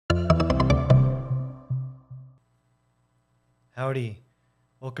Howdy.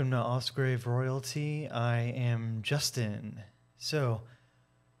 Welcome to Ausgrave Royalty. I am Justin. So,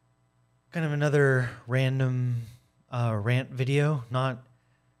 kind of another random rant video, not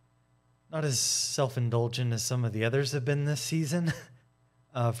as self-indulgent as some of the others have been this season,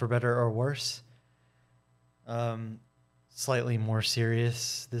 for better or worse. Slightly more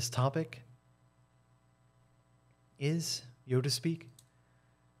serious this topic is, Yoda speak.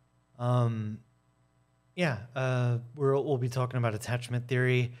 We'll be talking about attachment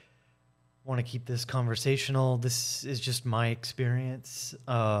theory. Want to keep this conversational. This is just my experience,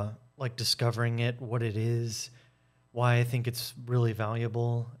 like discovering it, what it is, why I think it's really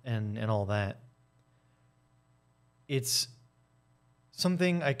valuable, and all that. It's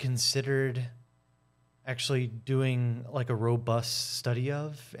something I considered actually doing like a robust study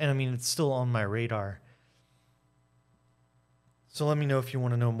of, and I mean, it's still on my radar. So let me know if you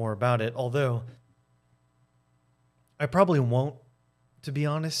want to know more about it, although I probably won't, to be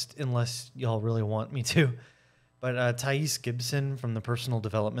honest, unless y'all really want me to. But Thais Gibson from the Personal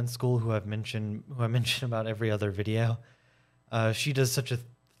Development School, who I mention about every other video, she does such a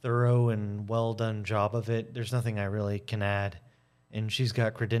thorough and well done job of it. There's nothing I really can add, and she's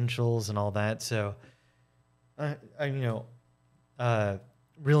got credentials and all that. So,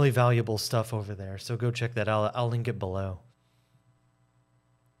 really valuable stuff over there. So go check that out. I'll link it below.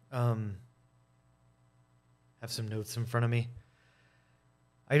 Have some notes in front of me.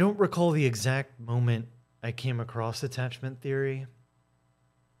 I don't recall the exact moment I came across attachment theory.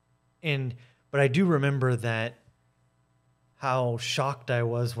 But I do remember that how shocked I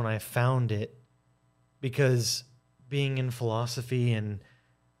was when I found it, because being in philosophy and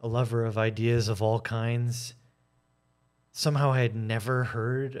a lover of ideas of all kinds, somehow I had never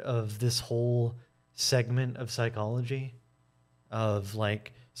heard of this whole segment of psychology of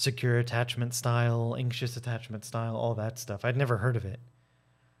like secure attachment style, anxious attachment style, all that stuff. I'd never heard of it.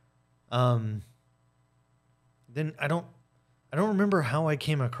 Then I don't remember how I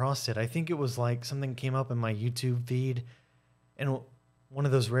came across it. I think it was like something came up in my YouTube feed, and one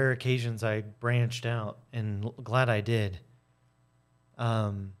of those rare occasions I branched out, and glad I did.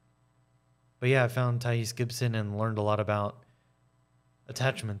 But yeah, I found Thais Gibson and learned a lot about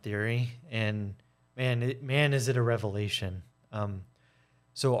attachment theory, and man, is it a revelation.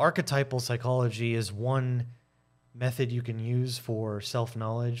 So archetypal psychology is one method you can use for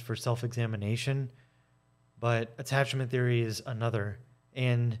self-knowledge, for self-examination, but attachment theory is another.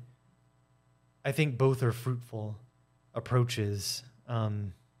 And I think both are fruitful approaches.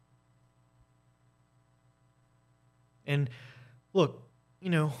 And look,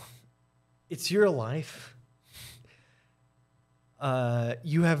 it's your life.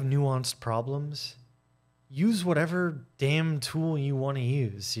 You have nuanced problems. Use whatever damn tool you want to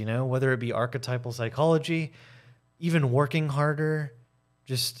use, whether it be archetypal psychology, even working harder,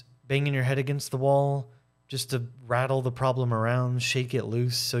 just banging your head against the wall, just to rattle the problem around, shake it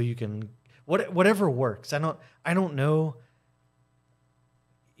loose so you can, whatever works. I don't know.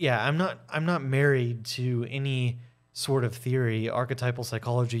 Yeah, I'm not married to any sort of theory, archetypal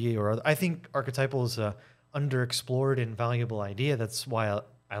psychology, or I think archetypal is a underexplored and valuable idea. That's why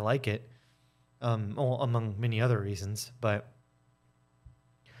I like it. Among many other reasons, but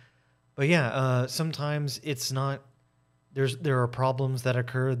yeah, sometimes it's not. There are problems that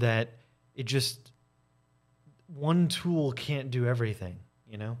occur that it just one tool can't do everything,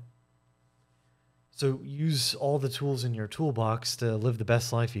 So use all the tools in your toolbox to live the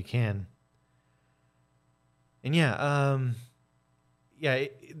best life you can. And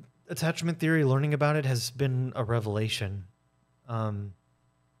attachment theory. Learning about it has been a revelation.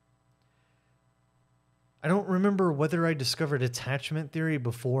 I don't remember whether I discovered attachment theory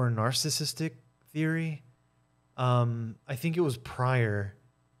before narcissistic theory. I think it was prior.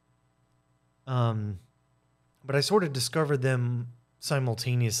 But I sort of discovered them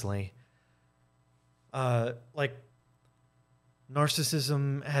simultaneously. Like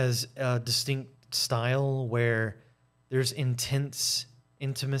narcissism has a distinct style where there's intense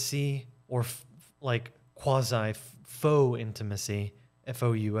intimacy or like quasi faux intimacy,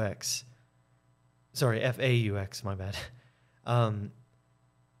 F-O-U-X. Sorry, F-A-U-X, my bad.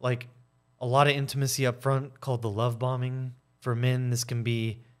 Like a lot of intimacy up front called the love bombing. For men, this can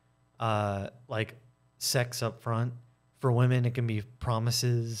be like sex up front. For women, it can be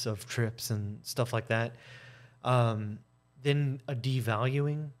promises of trips and stuff like that. Then a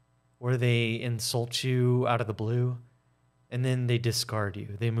devaluing where they insult you out of the blue, and then they discard you.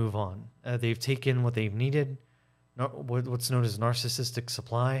 They move on. They've taken what they've needed, what's known as narcissistic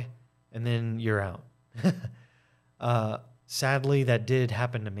supply, and then you're out. Sadly, that did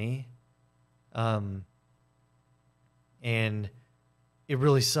happen to me. and it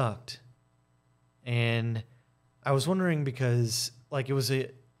really sucked. And I was wondering because like it was a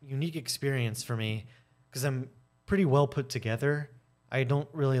unique experience for me because I'm pretty well put together. I don't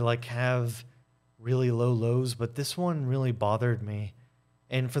really like have really low lows, but this one really bothered me.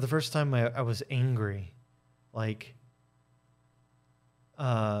 And for the first time, I was angry. Like,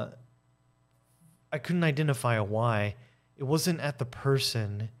 I couldn't identify a why. It wasn't at the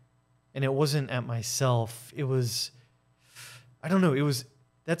person, and it wasn't at myself. It was, I don't know.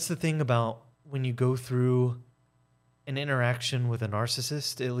 That's the thing about when you go through an interaction with a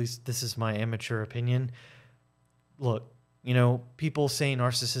narcissist, at least this is my immature opinion. Look, people say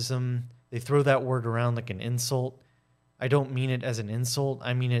narcissism, they throw that word around like an insult. I don't mean it as an insult.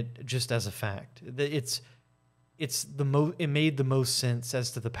 I mean it just as a fact. It made the most sense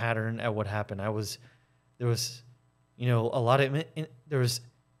as to the pattern at what happened. There was there was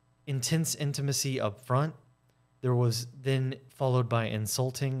intense intimacy up front. There was then followed by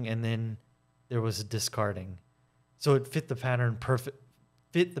insulting, and then there was discarding. So it fit the pattern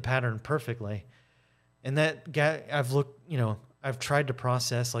perfectly. And that guy, I've tried to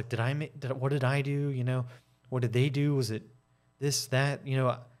process, like, what did I do? What did they do? Was it this, that?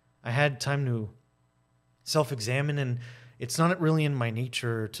 I had time to self-examine, and it's not really in my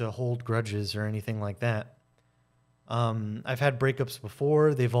nature to hold grudges or anything like that. I've had breakups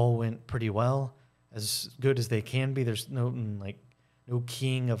before. They've all went pretty well, as good as they can be. There's no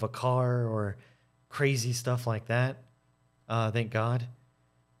keying of a car or crazy stuff like that. Thank God.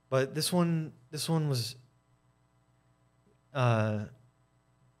 But this one was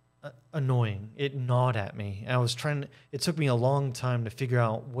annoying. It gnawed at me. It took me a long time to figure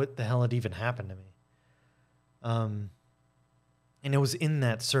out what the hell had even happened to me. And it was in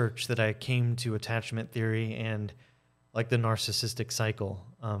that search that I came to attachment theory and like the narcissistic cycle.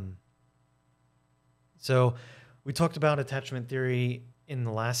 So we talked about attachment theory in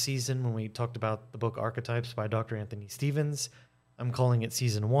the last season when we talked about the book Archetypes by Dr. Anthony Stevens. I'm calling it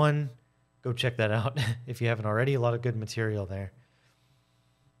season 1. Go check that out if you haven't already. A lot of good material there.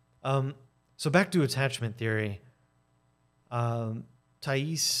 So back to attachment theory.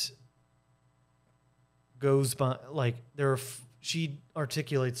 Thais goes by, she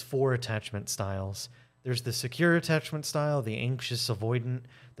articulates 4 attachment styles. There's the secure attachment style, the anxious avoidant,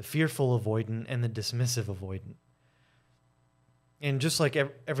 the fearful avoidant, and the dismissive avoidant. And just like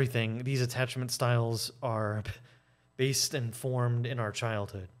everything, these attachment styles are based and formed in our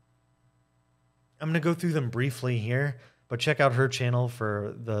childhood. I'm going to go through them briefly here, but check out her channel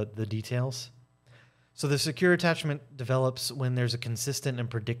for the details. So the secure attachment develops when there's a consistent and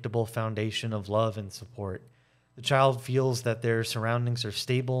predictable foundation of love and support. The child feels that their surroundings are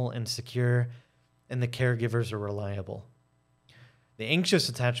stable and secure, and the caregivers are reliable. The anxious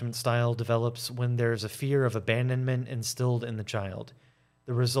attachment style develops when there's a fear of abandonment instilled in the child.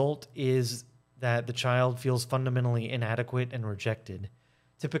 The result is that the child feels fundamentally inadequate and rejected.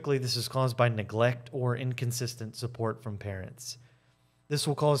 Typically, this is caused by neglect or inconsistent support from parents. This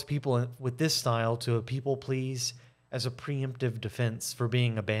will cause people with this style to people please as a preemptive defense for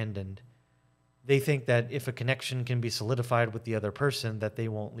being abandoned. They think that if a connection can be solidified with the other person, that they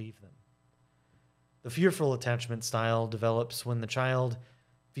won't leave them. The fearful attachment style develops when the child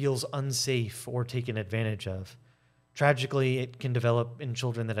feels unsafe or taken advantage of. Tragically, it can develop in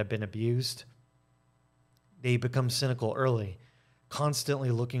children that have been abused. They become cynical early,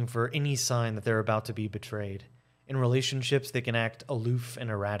 constantly looking for any sign that they're about to be betrayed. In relationships, they can act aloof and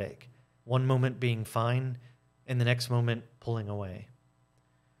erratic, one moment being fine, and the next moment pulling away.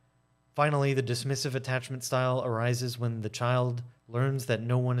 Finally, the dismissive attachment style arises when the child learns that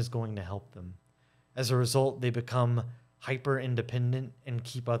no one is going to help them. As a result, they become hyper-independent and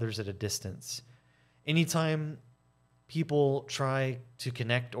keep others at a distance. Anytime people try to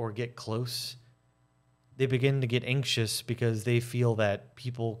connect or get close, they begin to get anxious because they feel that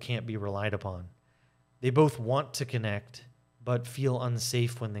people can't be relied upon. They both want to connect, but feel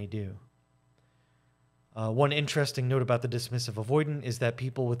unsafe when they do. One interesting note about the dismissive avoidant is that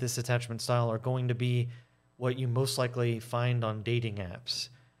people with this attachment style are going to be what you most likely find on dating apps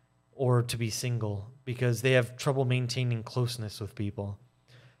or to be single because they have trouble maintaining closeness with people.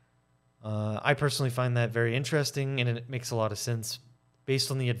 I personally find that very interesting, and it makes a lot of sense based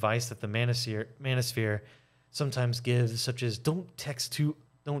on the advice that the manosphere sometimes gives, such as don't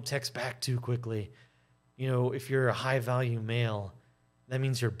text back too quickly. If you're a high-value male, that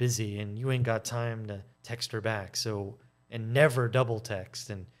means you're busy and you ain't got time to text her back. So, and never double text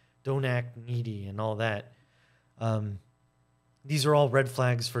and don't act needy and all that. These are all red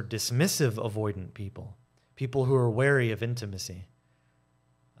flags for dismissive avoidant people who are wary of intimacy.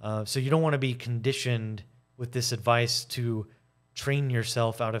 So you don't want to be conditioned with this advice to train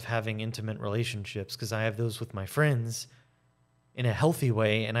yourself out of having intimate relationships, because I have those with my friends in a healthy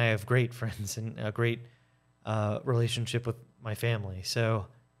way, and I have great friends and a great relationship with my family. So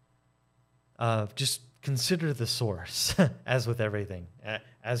just consider the source, as with everything,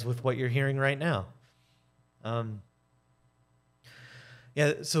 as with what you're hearing right now.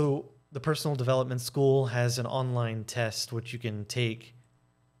 Yeah, so the Personal Development School has an online test which you can take,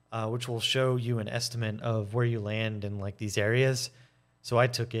 which will show you an estimate of where you land in like these areas. So I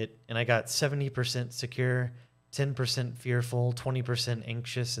took it and I got 70% secure, 10% fearful, 20%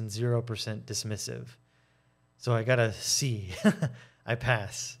 anxious, and 0% dismissive. So I got a C. I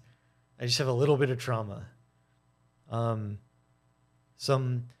pass. I just have a little bit of trauma.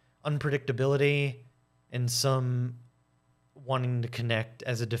 Some unpredictability and some wanting to connect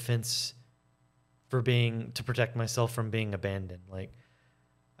as a defense to protect myself from being abandoned. Like,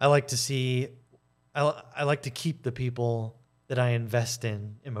 I like to keep the people that I invest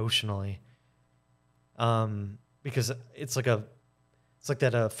in emotionally. Because it's like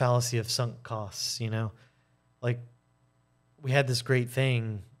that fallacy of sunk costs, you know? Like, we had this great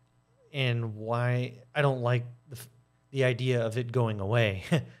thing, and why I don't like the idea of it going away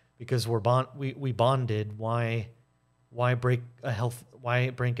because we bonded. Why break a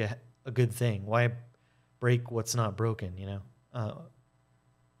good thing? Why break what's not broken, you know?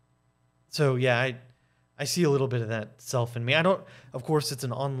 So yeah, I see a little bit of that self in me. Of course it's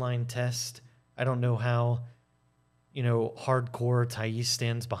an online test. I don't know how, hardcore Thais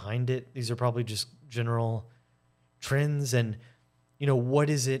stands behind it. These are probably just general trends, and what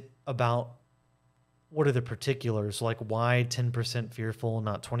is it about? What are the particulars? Like, why 10% fearful,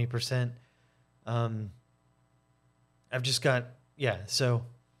 not 20%? I've just got, so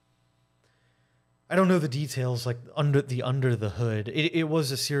I don't know the details, like under the hood. It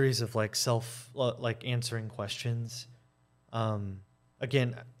was a series of like answering questions.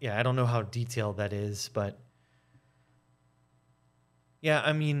 Again, I don't know how detailed that is, but yeah,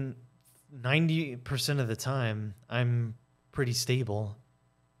 I mean, 90% of the time I'm pretty stable.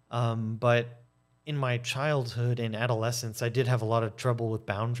 But in my childhood and adolescence, I did have a lot of trouble with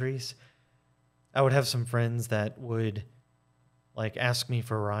boundaries. I would have some friends that would like ask me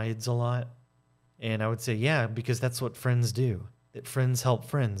for rides a lot. And I would say, yeah, because that's what friends do. That friends help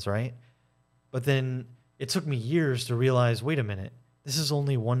friends, right? But then it took me years to realize, wait a minute, this is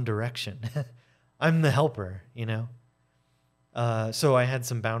only one direction. I'm the helper, So I had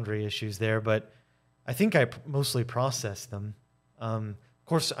some boundary issues there, but I think I mostly processed them. Of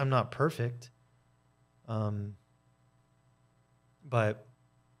course, I'm not perfect. But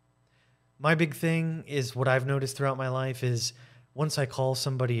my big thing is what I've noticed throughout my life is once I call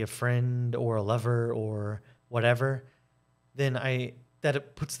somebody a friend or a lover or whatever, then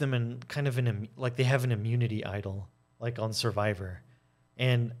it puts them in kind of like they have an immunity idol, like on Survivor,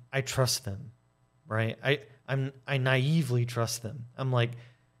 and I trust them, right? I naively trust them. I'm like,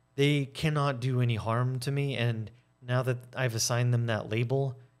 they cannot do any harm to me, and now that I've assigned them that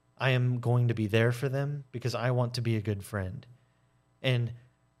label, I am going to be there for them because I want to be a good friend, and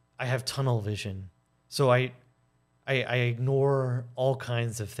I have tunnel vision, so I ignore all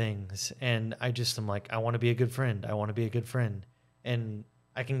kinds of things, and I just am like, I want to be a good friend. I want to be a good friend. And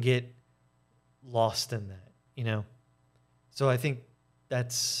I can get lost in that, So I think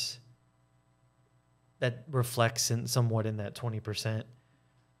that reflects somewhat in that 20%.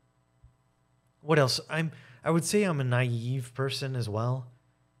 What else? I would say I'm a naive person as well.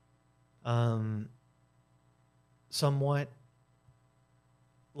 Somewhat.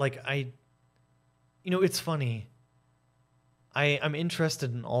 Like it's funny. I'm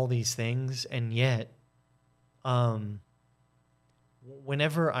interested in all these things, and yet,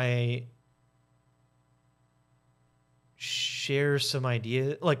 whenever I share some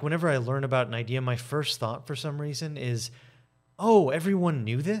idea, like whenever I learn about an idea, my first thought for some reason is, oh, everyone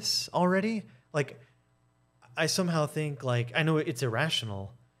knew this already? Like, I somehow think, like, I know it's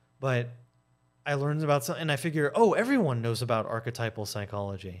irrational, but I learned about something, and I figure, oh, everyone knows about archetypal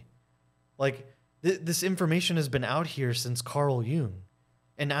psychology. Like, this information has been out here since Carl Jung,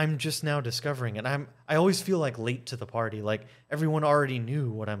 and I'm just now discovering it. I always feel like late to the party, like everyone already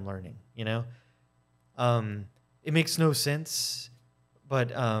knew what I'm learning, It makes no sense,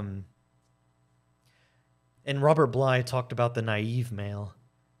 but and Robert Bly talked about the naive male,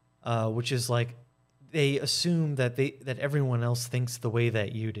 which is like they assume that everyone else thinks the way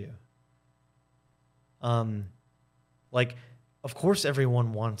that you do. Like, of course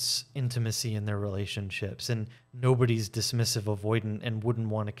everyone wants intimacy in their relationships, and nobody's dismissive, avoidant, and wouldn't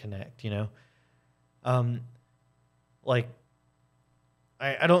want to connect, Like,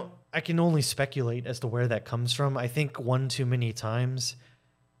 I don't, I can only speculate as to where that comes from. I think one too many times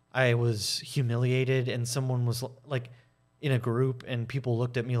I was humiliated and someone was like in a group and people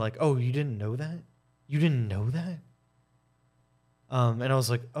looked at me like, "Oh, you didn't know that? You didn't know that?" And I was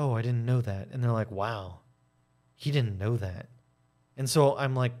like, "Oh, I didn't know that." And they're like, "Wow, he didn't know that." And so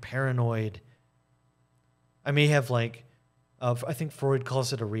I'm like paranoid. I may have like, I think Freud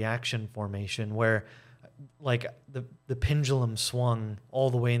calls it a reaction formation where like the pendulum swung all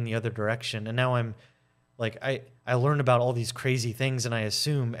the way in the other direction. And now I'm like, I learn about all these crazy things and I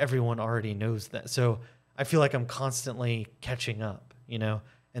assume everyone already knows that. So I feel like I'm constantly catching up, you know,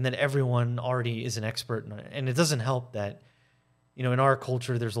 and then everyone already is an expert in it. And it doesn't help that, you know, in our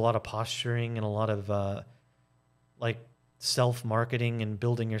culture, there's a lot of posturing and a lot of like self-marketing and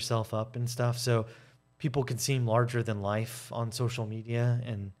building yourself up and stuff. So people can seem larger than life on social media,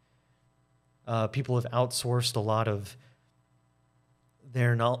 and people have outsourced a lot of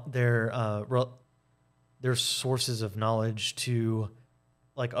their their sources of knowledge to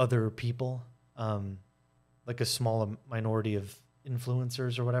like other people, like a small minority of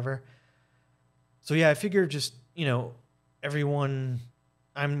influencers or whatever. So yeah, I figure just, you know, everyone,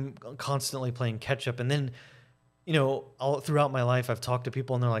 I'm constantly playing catch up, and then, you know, all throughout my life, I've talked to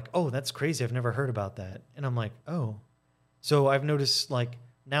people and they're like, "Oh, that's crazy. I've never heard about that." And I'm like, "Oh." So I've noticed like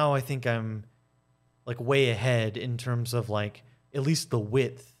now I think I'm like way ahead in terms of like at least the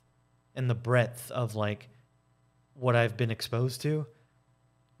width and the breadth of like what I've been exposed to.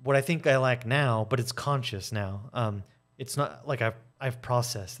 What I think I lack now, but it's conscious now. It's not like I've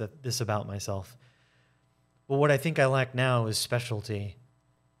processed this about myself. But what I think I lack now is specialty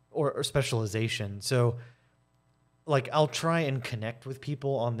or specialization. So like I'll try and connect with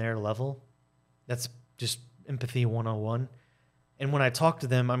people on their level. That's just empathy 101. And when I talk to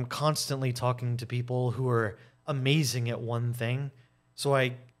them, I'm constantly talking to people who are amazing at one thing. So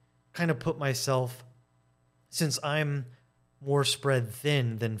I kind of put myself, since I'm more spread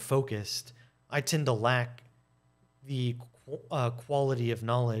thin than focused, I tend to lack the quality of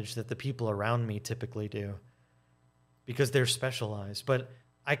knowledge that the people around me typically do because they're specialized. But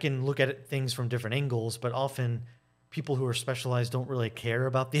I can look at things from different angles, but often people who are specialized don't really care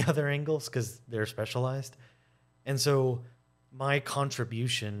about the other angles because they're specialized. And so my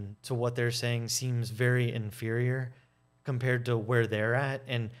contribution to what they're saying seems very inferior compared to where they're at.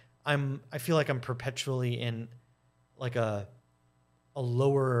 And I feel like I'm perpetually in like a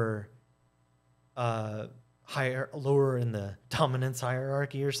lower lower in the dominance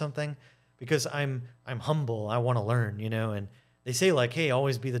hierarchy or something, because I'm humble. I want to learn, you know, and they say like, "Hey,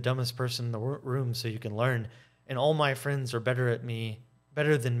 always be the dumbest person in the room so you can learn." And all my friends are better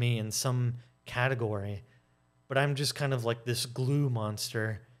than me in some category. But I'm just kind of like this glue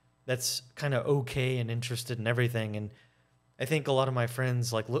monster that's kind of okay and interested in everything. And I think a lot of my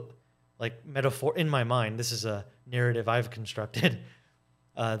friends like metaphor in my mind, this is a narrative I've constructed,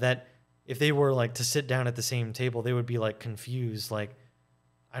 that if they were like to sit down at the same table, they would be like confused. Like,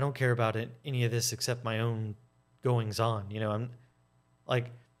 I don't care about any of this except my own goings on. You know, I'm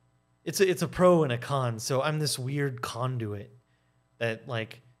like, it's a pro and a con. So I'm this weird conduit that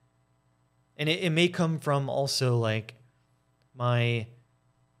like, and it may come from also like my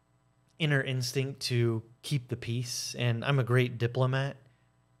inner instinct to keep the peace, and I'm a great diplomat.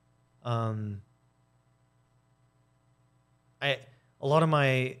 A lot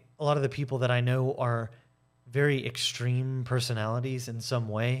of the people that I know are very extreme personalities in some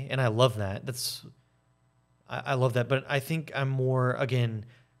way, and I love that. I love that, but I think I'm more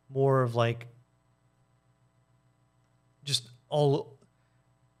of like just all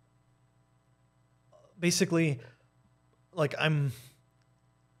basically like I'm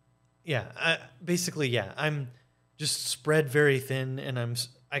just spread very thin, and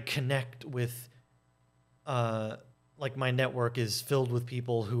I connect with like my network is filled with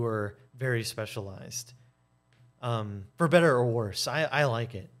people who are very specialized, for better or worse. I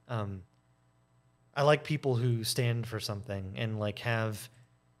like it. I like people who stand for something and like have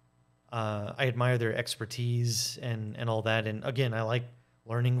I admire their expertise and all that, and again, I like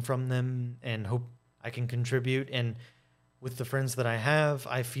learning from them and hope I can contribute. And with the friends that I have,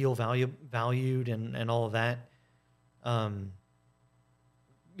 I feel valued and all of that.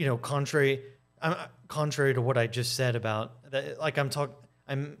 You know, contrary to what I just said about that, like I'm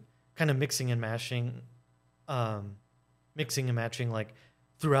kind of mixing and matching like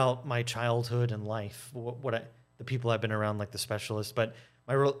throughout my childhood and life, the people I've been around, like the specialists. But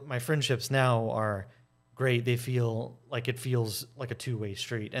my friendships now are great. They feel like it feels like a two-way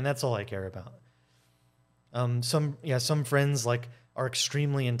street, and that's all I care about. Some friends like are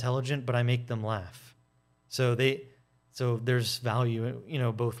extremely intelligent, but I make them laugh. So So there's value,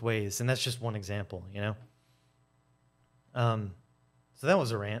 both ways, and that's just one example, So that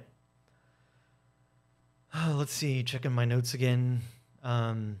was a rant. Let's see, checking my notes again.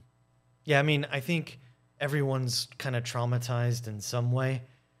 Yeah, I mean, I think everyone's kind of traumatized in some way.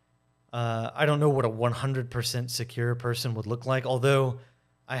 I don't know what a 100% secure person would look like, although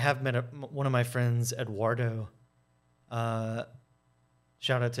I have met one of my friends, Eduardo.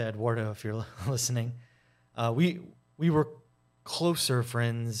 Shout out to Eduardo if you're listening. We were closer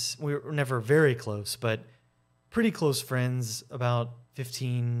friends. We were never very close, but pretty close friends about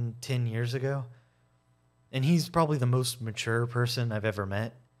 10 years ago. And he's probably the most mature person I've ever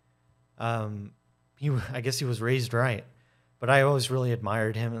met. I guess he was raised right, but I always really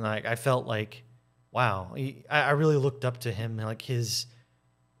admired him, and I felt like, wow, I really looked up to him. Like he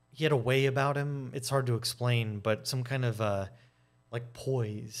had a way about him. It's hard to explain, but some kind of like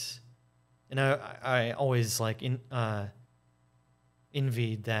poise. And I always like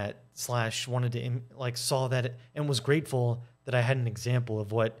envied that / wanted to saw that and was grateful that I had an example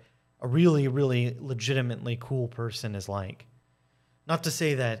of what a really, really legitimately cool person is like. Not to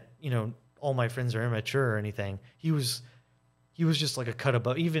say that, all my friends are immature or anything. He was just like a cut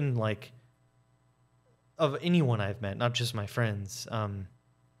above, even like of anyone I've met, not just my friends.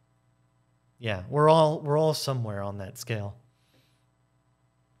 Yeah, we're all somewhere on that scale.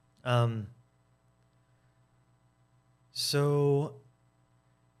 So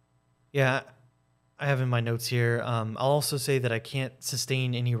yeah, I have in my notes here. I'll also say that I can't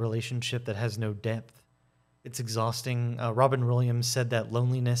sustain any relationship that has no depth. It's exhausting. Robin Williams said that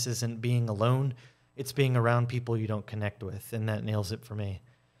loneliness isn't being alone, it's being around people you don't connect with, and that nails it for me.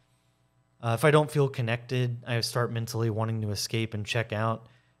 If I don't feel connected, I start mentally wanting to escape and check out.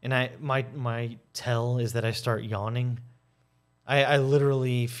 And my tell is that I start yawning. I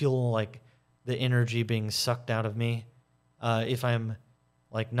literally feel like the energy being sucked out of me if I'm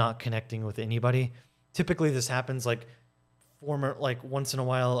like not connecting with anybody. Typically, this happens like once in a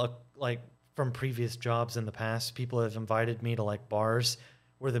while, from previous jobs in the past, people have invited me to like bars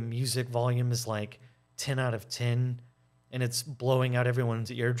where the music volume is like 10 out of 10 and it's blowing out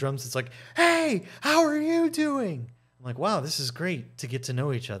everyone's eardrums. It's like, hey, how are you doing? I'm like, wow, this is great to get to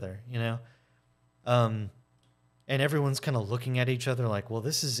know each other, And everyone's kind of looking at each other like, well,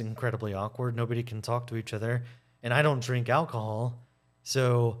 this is incredibly awkward. Nobody can talk to each other. And I don't drink alcohol.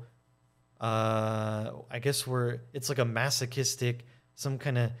 So I guess it's like a masochistic, some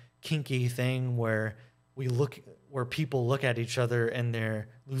kind of kinky thing where people look at each other and they're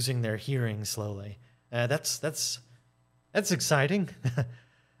losing their hearing slowly. That's exciting.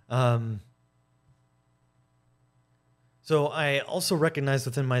 So I also recognize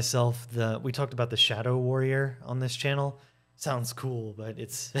within myself we talked about the shadow warrior on this channel. Sounds cool, but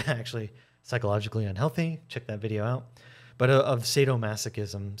it's actually psychologically unhealthy. Check that video out. But of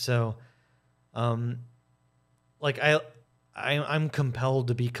sadomasochism. So, I'm compelled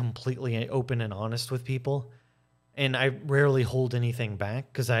to be completely open and honest with people, and I rarely hold anything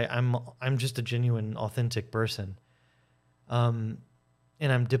back because I'm just a genuine, authentic person. And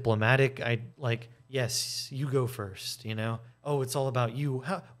I'm diplomatic. Yes, you go first. Oh, it's all about you.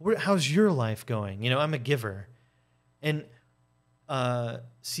 How's your life going? I'm a giver, and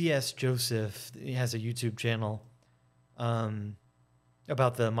C.S. Joseph, he has a YouTube channel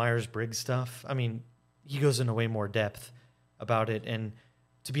about the Myers-Briggs stuff. I mean, he goes into way more depth about it, and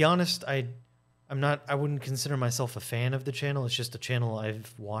to be honest, I wouldn't consider myself a fan of the channel. It's just a channel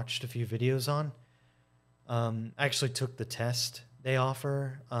I've watched a few videos on. I actually took the test he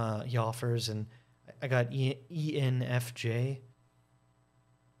offers, and I got ENFJ,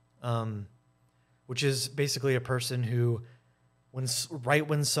 which is basically a person who, right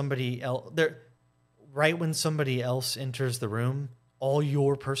when somebody else enters the room, all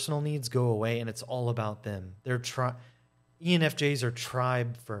your personal needs go away, and it's all about them. ENFJs are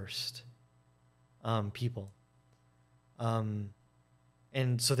tribe first people.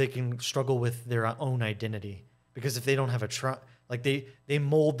 And so they can struggle with their own identity, because if they don't have a tribe, they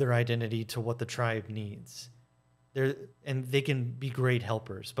mold their identity to what the tribe needs. And they can be great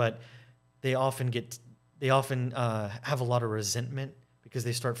helpers, but they often have a lot of resentment because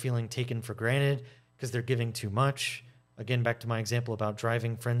they start feeling taken for granted because they're giving too much. Again, back to my example about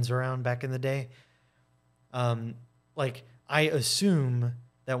driving friends around back in the day. I assume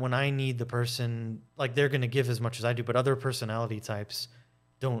that when I need the person, they're going to give as much as I do, but other personality types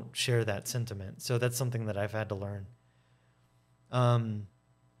don't share that sentiment. So that's something that I've had to learn.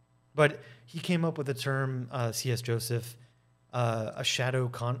 But he came up with the term, C.S. Joseph, a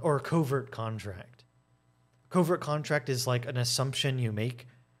shadow or a covert contract. Covert contract is like an assumption you make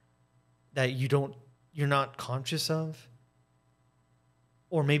that you don't you're not conscious of,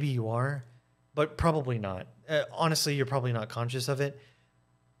 or maybe you are, but probably not. Honestly, you're probably not conscious of it.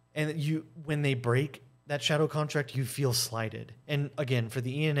 And when they break that shadow contract, you feel slighted. And again, for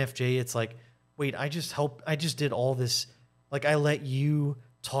the ENFJ, it's like, wait, I just did all this. Like, I let you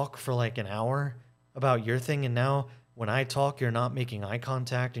talk for like an hour about your thing, and now when I talk, you're not making eye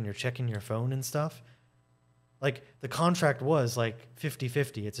contact and you're checking your phone and stuff. Like, the contract was like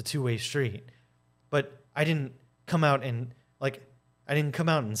 50-50. It's a two-way street. But I didn't come out and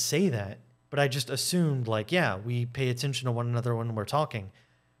say that, but I just assumed like, yeah, we pay attention to one another when we're talking.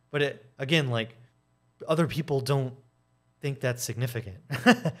 But again, like, other people don't think that's significant.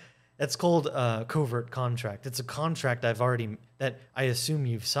 That's called a covert contract. It's a contract that I assume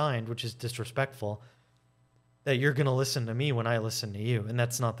you've signed, which is disrespectful, that you're going to listen to me when I listen to you. And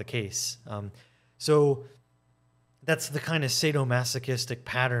that's not the case. So that's the kind of sadomasochistic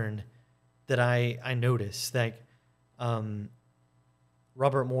pattern that I notice. Like,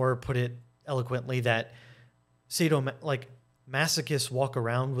 Robert Moore put it eloquently that masochists walk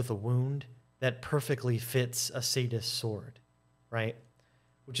around with a wound that perfectly fits a sadist's sword, right?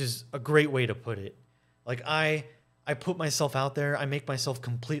 Which is a great way to put it. Like, I put myself out there, I make myself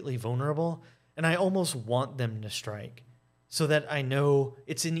completely vulnerable, and I almost want them to strike so that I know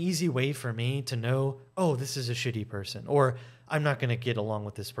it's an easy way for me to know, oh, this is a shitty person, or I'm not going to get along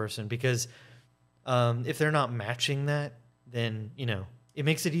with this person, because if they're not matching that, then, it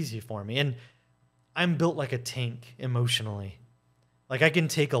makes it easy for me. And I'm built like a tank emotionally. Like, I can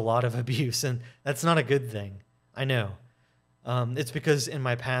take a lot of abuse, and that's not a good thing. I know. It's because in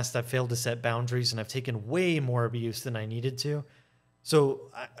my past, I've failed to set boundaries, and I've taken way more abuse than I needed to.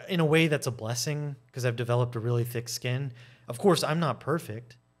 So in a way, that's a blessing, because I've developed a really thick skin. Of course, I'm not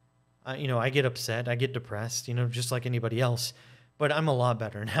perfect. I get upset, I get depressed, just like anybody else. But I'm a lot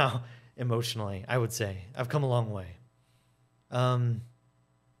better now emotionally, I would say. I've come a long way.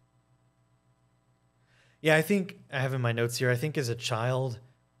 Yeah, I think I have in my notes here, I think as a child,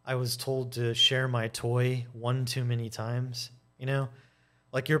 I was told to share my toy one too many times,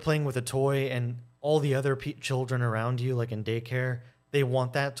 Like, you're playing with a toy and all the other children around you, like in daycare, they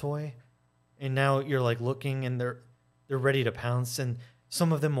want that toy. And now you're like looking and they're ready to pounce, and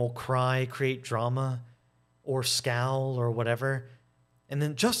some of them will cry, create drama, or scowl or whatever. And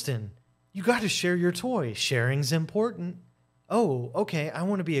then, Justin, you got to share your toy. Sharing's important. Oh, okay, I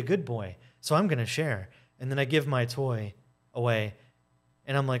want to be a good boy, so I'm going to share. And then I give my toy away.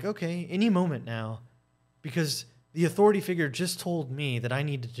 And I'm like, okay, any moment now, because the authority figure just told me that I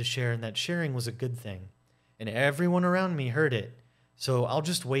needed to share and that sharing was a good thing. And everyone around me heard it. So I'll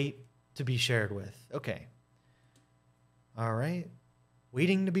just wait to be shared with. Okay. All right.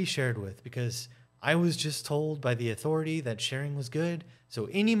 Waiting to be shared with, because I was just told by the authority that sharing was good. So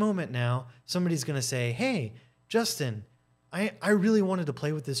any moment now, somebody's going to say, hey, Justin, I really wanted to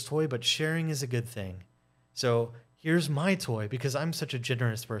play with this toy, but sharing is a good thing. So here's my toy because I'm such a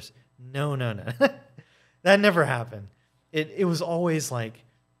generous person. No. That never happened. It was always like,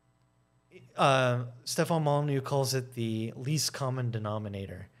 Stefan Molyneux calls it the least common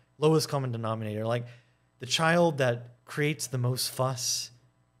denominator, lowest common denominator. Like, the child that creates the most fuss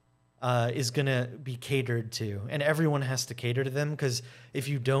is going to be catered to, and everyone has to cater to them, because if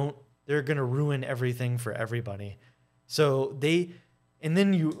you don't, they're going to ruin everything for everybody. So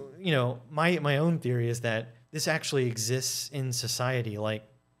my own theory is that this actually exists in society. Like,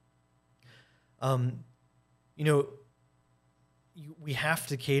 we have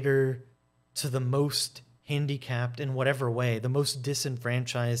to cater to the most handicapped in whatever way, the most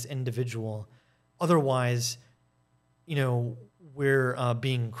disenfranchised individual. Otherwise, we're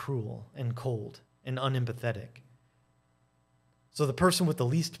being cruel and cold and unempathetic. So the person with the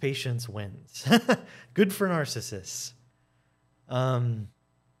least patience wins. Good for narcissists.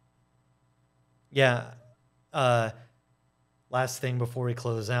 Last thing before we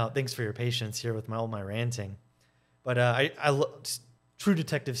close out. Thanks for your patience here with all my ranting. But True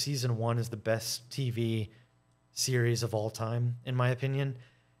Detective Season 1 is the best TV series of all time, in my opinion.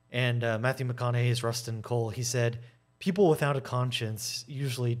 And Matthew McConaughey's Rustin Cole, he said, people without a conscience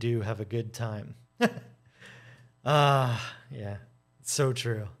usually do have a good time. Yeah, it's so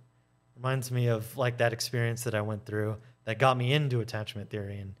true. Reminds me of like that experience that I went through that got me into attachment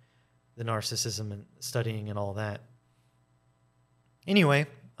theory and the narcissism and studying and all that. Anyway,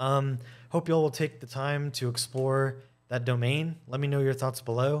 hope you all will take the time to explore that domain. Let me know your thoughts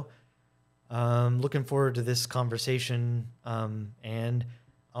below. Looking forward to this conversation, and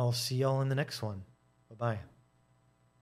I'll see y'all in the next one. Bye-bye.